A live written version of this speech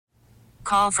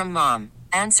Call from mom.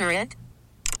 Answer it.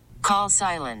 Call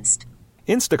silenced.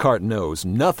 Instacart knows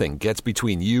nothing gets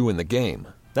between you and the game.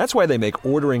 That's why they make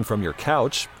ordering from your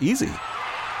couch easy.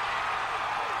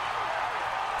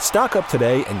 Stock up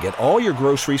today and get all your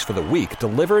groceries for the week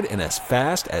delivered in as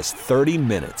fast as 30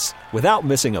 minutes without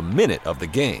missing a minute of the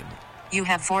game. You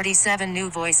have 47 new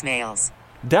voicemails.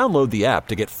 Download the app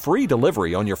to get free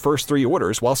delivery on your first 3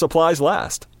 orders while supplies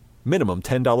last. Minimum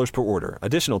 $10 per order.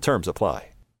 Additional terms apply.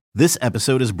 This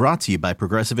episode is brought to you by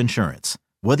Progressive Insurance.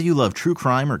 Whether you love true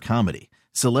crime or comedy,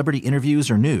 celebrity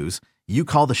interviews or news, you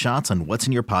call the shots on what's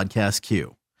in your podcast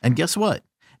queue. And guess what?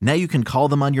 Now you can call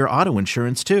them on your auto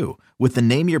insurance too with the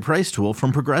Name Your Price tool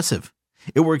from Progressive.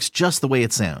 It works just the way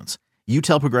it sounds. You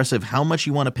tell Progressive how much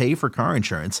you want to pay for car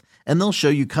insurance, and they'll show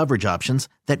you coverage options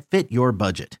that fit your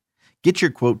budget. Get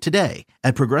your quote today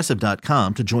at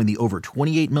Progressive.com to join the over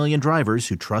 28 million drivers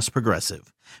who trust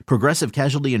Progressive. Progressive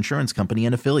Casualty Insurance Company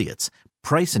and Affiliates.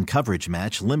 Price and coverage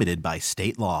match limited by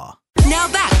state law. Now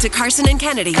back to Carson and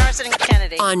Kennedy.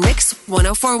 On Mix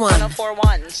 1041.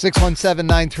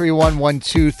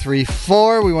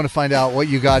 617-931-1234. We want to find out what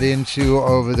you got into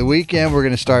over the weekend. We're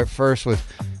going to start first with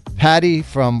Patty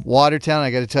from Watertown.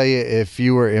 I got to tell you, if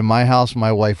you were in my house,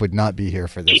 my wife would not be here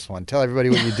for this one. Tell everybody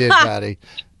what you did, Patty.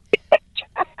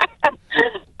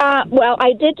 Well,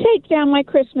 I did take down my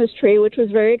Christmas tree, which was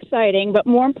very exciting. But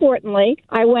more importantly,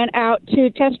 I went out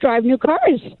to test drive new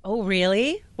cars. Oh,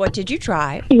 really? What did you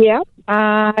try? Yep.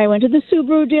 I went to the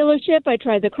Subaru dealership. I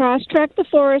tried the Crosstrek, the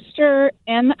Forester,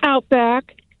 and the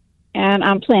Outback. And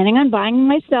I'm planning on buying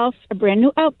myself a brand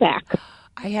new Outback.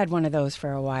 I had one of those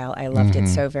for a while. I loved it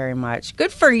so very much.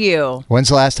 Good for you. When's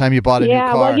the last time you bought a new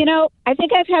car? Yeah, well, I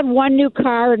think I've had one new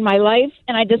car in my life,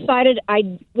 and I decided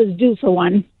I was due for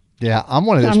one. Yeah, I'm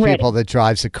one of those people that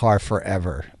drives a car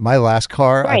forever. My last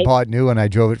car, I bought new, and I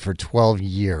drove it for 12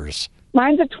 years.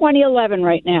 Mine's a 2011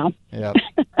 right now. Yep.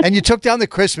 And you took down the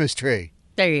Christmas tree.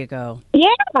 There you go.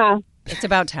 Yeah. It's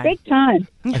about time. Big time.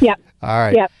 Yep. All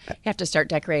right. Yep. You have to start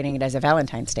decorating it as a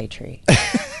Valentine's Day tree.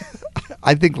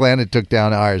 I think Lana took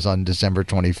down ours on December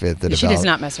 25th. She does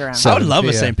not mess around. I would love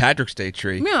a St. Patrick's Day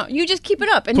tree. No, you just keep it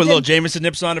up. And put little Jameson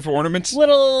nips on it for ornaments.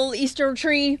 Little Easter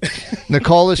tree.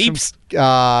 Nicole is from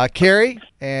Cary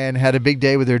and had a big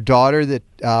day with her daughter that,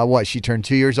 she turned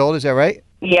 2 years old. Is that right?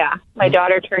 Yeah, my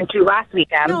daughter turned 2 last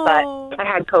weekend, but I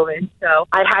had COVID, so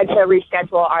I had to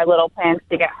reschedule our little plans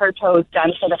to get her toes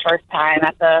done for the first time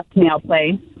at the nail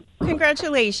place.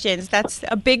 Congratulations. That's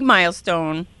a big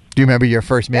milestone. Do you remember your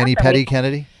first mani-pedi,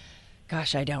 Kennedy?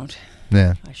 Gosh, I don't.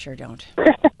 Yeah. I sure don't.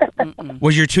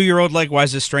 Was your 2-year-old like, why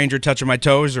is this stranger touching my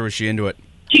toes, or was she into it?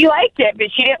 She liked it, but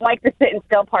she didn't like the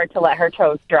sit-and-still part to let her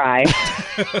toes dry.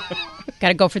 Got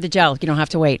to go for the gel. You don't have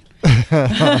to wait.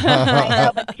 I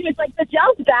know, but she was like, the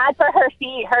gel's bad for her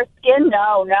feet. Her skin,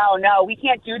 no, we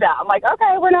can't do that. I'm like,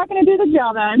 okay, we're not going to do the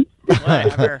gel then.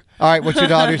 Whatever. All right, what's your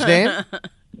daughter's name?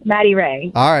 Maddie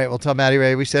Ray. All right, we'll tell Maddie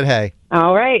Ray we said hey.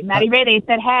 All right, Maddie Ray, they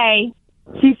said hey.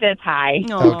 She says hi.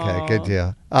 Aww. Okay, good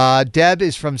deal. Deb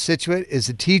is from Scituate, is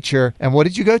a teacher. And what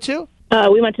did you go to?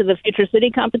 We went to the Future City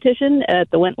competition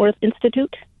at the Wentworth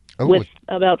Institute with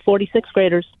about 46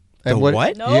 graders. And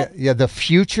what? Nope. Yeah, the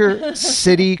Future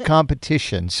City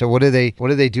competition. So what do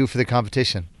they do for the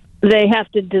competition? They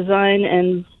have to design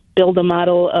and build a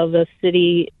model of a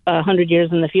city 100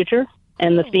 years in the future.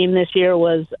 And the theme this year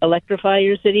was electrify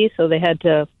your city. So they had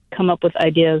to come up with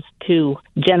ideas to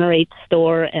generate,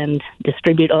 store, and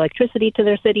distribute electricity to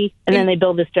their city. And then they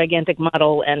build this gigantic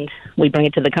model, and we bring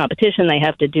it to the competition. They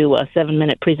have to do a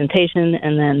 7-minute presentation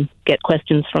and then get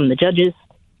questions from the judges.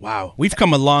 Wow. We've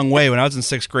come a long way. When I was in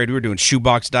 6th grade, we were doing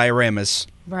shoebox dioramas.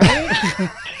 Right?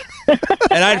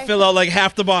 And I'd fill out like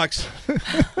half the box.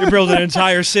 We're building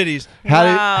entire cities.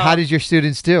 How did your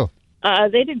students do?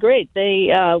 They did great.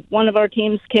 One of our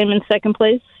teams came in second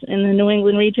place in the New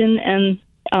England region, and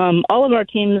all of our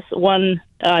teams won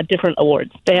different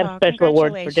awards. They have special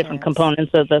awards for different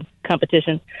components of the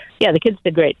competition. Yeah, the kids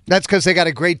did great. That's because they got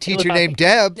a great teacher named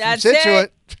Deb from Scituate.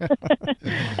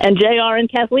 And JR and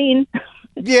Kathleen.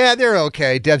 Yeah, they're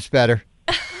okay. Deb's better.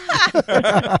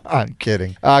 I'm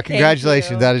kidding.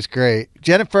 Congratulations. That is great.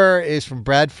 Jennifer is from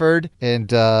Bradford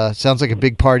and sounds like a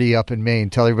big party up in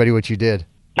Maine. Tell everybody what you did.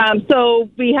 So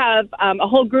we have a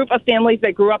whole group of families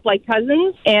that grew up like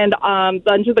cousins, and a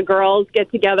bunch of the girls get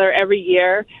together every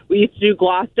year. We used to do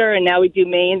Gloucester, and now we do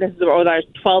Maine. This is our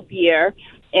 12th year,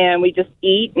 and we just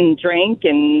eat and drink,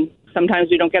 and sometimes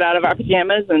we don't get out of our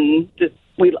pajamas, and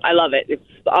I love it. It's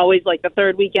always like the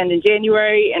third weekend in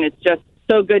January, and it's just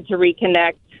so good to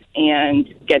reconnect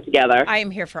and get together. I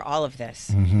am here for all of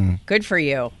this. Mm-hmm. Good for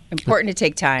you. Important to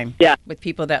take time with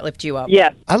people that lift you up.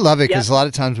 Yeah. I love it because a lot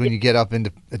of times when you get up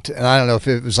into, and I don't know if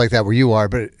it was like that where you are,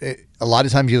 but a lot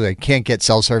of times you can't get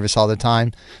cell service all the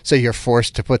time. So you're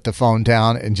forced to put the phone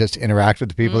down and just interact with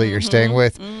the people that you're staying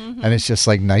with. And it's just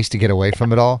like nice to get away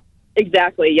from it all.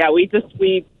 Exactly. Yeah,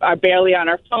 we are barely on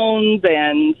our phones,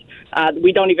 and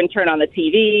we don't even turn on the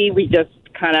TV. We just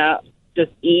kind of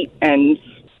just eat and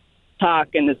talk,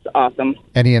 and it's awesome.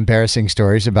 Any embarrassing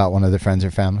stories about one of the friends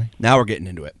or family? Now we're getting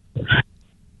into it.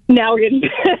 Now we're getting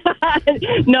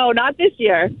no, not this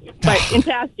year, but in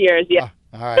past years, yeah.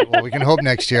 All right. Well, we can hope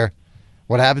next year.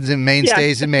 What happens in Maine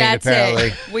stays in Maine. That's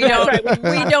apparently. It.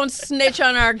 We don't snitch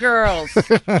on our girls.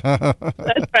 That's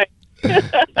right. All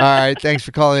right. Thanks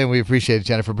for calling in. We appreciate it,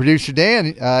 Jennifer. Producer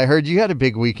Dan, I heard you had a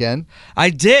big weekend. I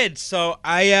did. So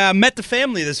I met the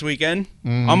family this weekend,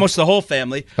 almost the whole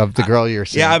family. Of the girl you're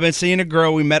seeing. Yeah, I've been seeing a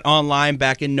girl. We met online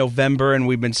back in November, and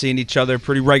we've been seeing each other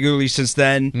pretty regularly since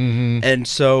then. And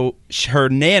so her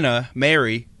Nana,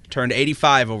 Mary, turned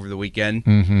 85 over the weekend,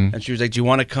 and she was like, do you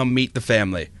want to come meet the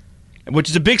family? Which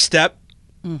is a big step.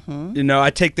 You know, I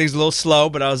take things a little slow,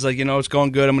 but I was like, it's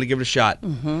going good. I'm going to give it a shot.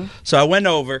 So I went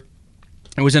over.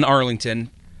 It was in Arlington.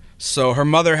 So her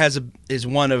mother is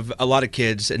one of a lot of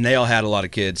kids, and they all had a lot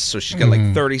of kids. So she's got like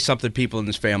 30-something people in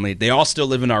this family. They all still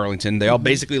live in Arlington. They all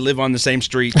basically live on the same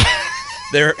street.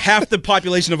 They're half the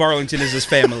population of Arlington is this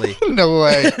family. No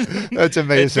way. That's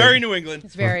amazing. It's very New England.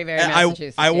 It's very, very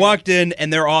Massachusetts. I walked in,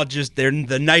 and they're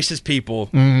the nicest people.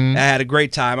 I had a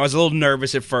great time. I was a little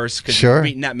nervous at first because you're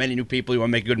meeting that many new people. You want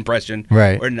to make a good impression.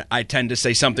 Right. And I tend to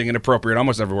say something inappropriate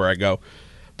almost everywhere I go.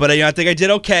 But I think I did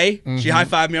okay. She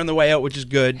high-fived me on the way out, which is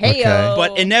good. Hey-o.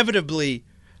 But inevitably,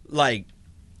 like,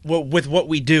 with what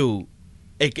we do,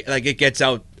 it gets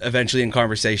out eventually in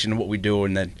conversation what we do,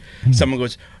 and then someone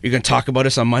goes, "Are you going to talk about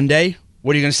us on Monday?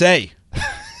 What are you going to say?"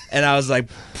 And I was like,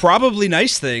 probably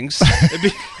nice things.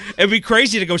 It'd be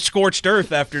crazy to go scorched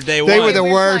earth after day one. They were the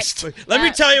worst. Let me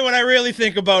tell you what I really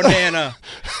think about Nana.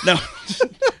 No,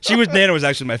 Nana was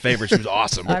actually my favorite. She was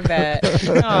awesome. I bet.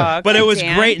 Oh, but it was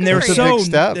great, and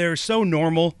they're so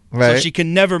normal. Right. So she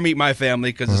can never meet my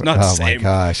family because it's not the same. Oh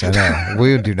my gosh, I know.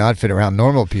 We do not fit around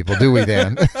normal people, do we,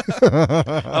 Dan?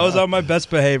 I was on my best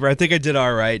behavior. I think I did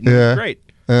all right. It was great.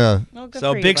 Yeah. Well,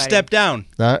 So big step down.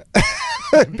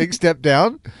 Big step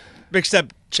down? Big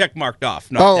step check marked off.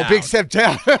 Down. Big step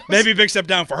down. Maybe big step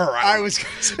down for her. I was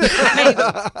going to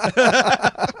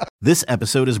say. This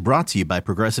episode is brought to you by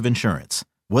Progressive Insurance.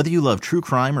 Whether you love true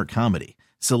crime or comedy,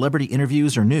 celebrity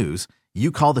interviews or news,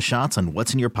 you call the shots on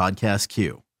what's in your podcast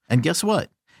queue. And guess what?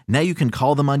 Now you can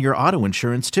call them on your auto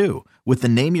insurance too with the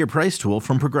Name Your Price tool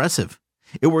from Progressive.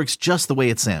 It works just the way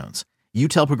it sounds. You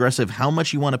tell Progressive how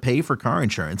much you want to pay for car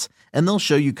insurance, and they'll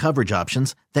show you coverage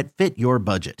options that fit your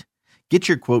budget. Get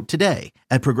your quote today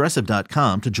at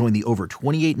Progressive.com to join the over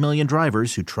 28 million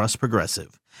drivers who trust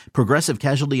Progressive. Progressive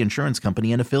Casualty Insurance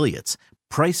Company and Affiliates.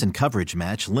 Price and coverage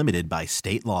match limited by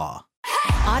state law.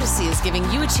 Odyssey is giving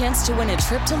you a chance to win a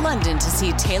trip to London to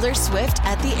see Taylor Swift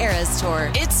at the Eras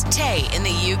Tour. It's Tay in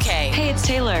the UK. Hey, it's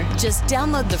Taylor. Just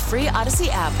download the free Odyssey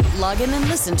app, log in and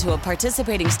listen to a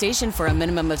participating station for a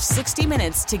minimum of 60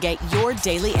 minutes to get your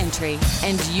daily entry.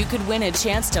 And you could win a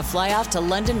chance to fly off to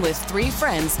London with 3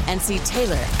 friends and see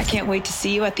Taylor. I can't wait to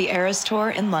see you at the Eras Tour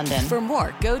in London. For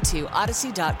more, go to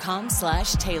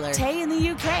odyssey.com/Taylor. Tay in the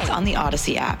UK. It's on the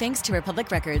Odyssey app. Thanks to Republic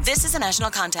Records. This is a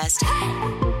national contest.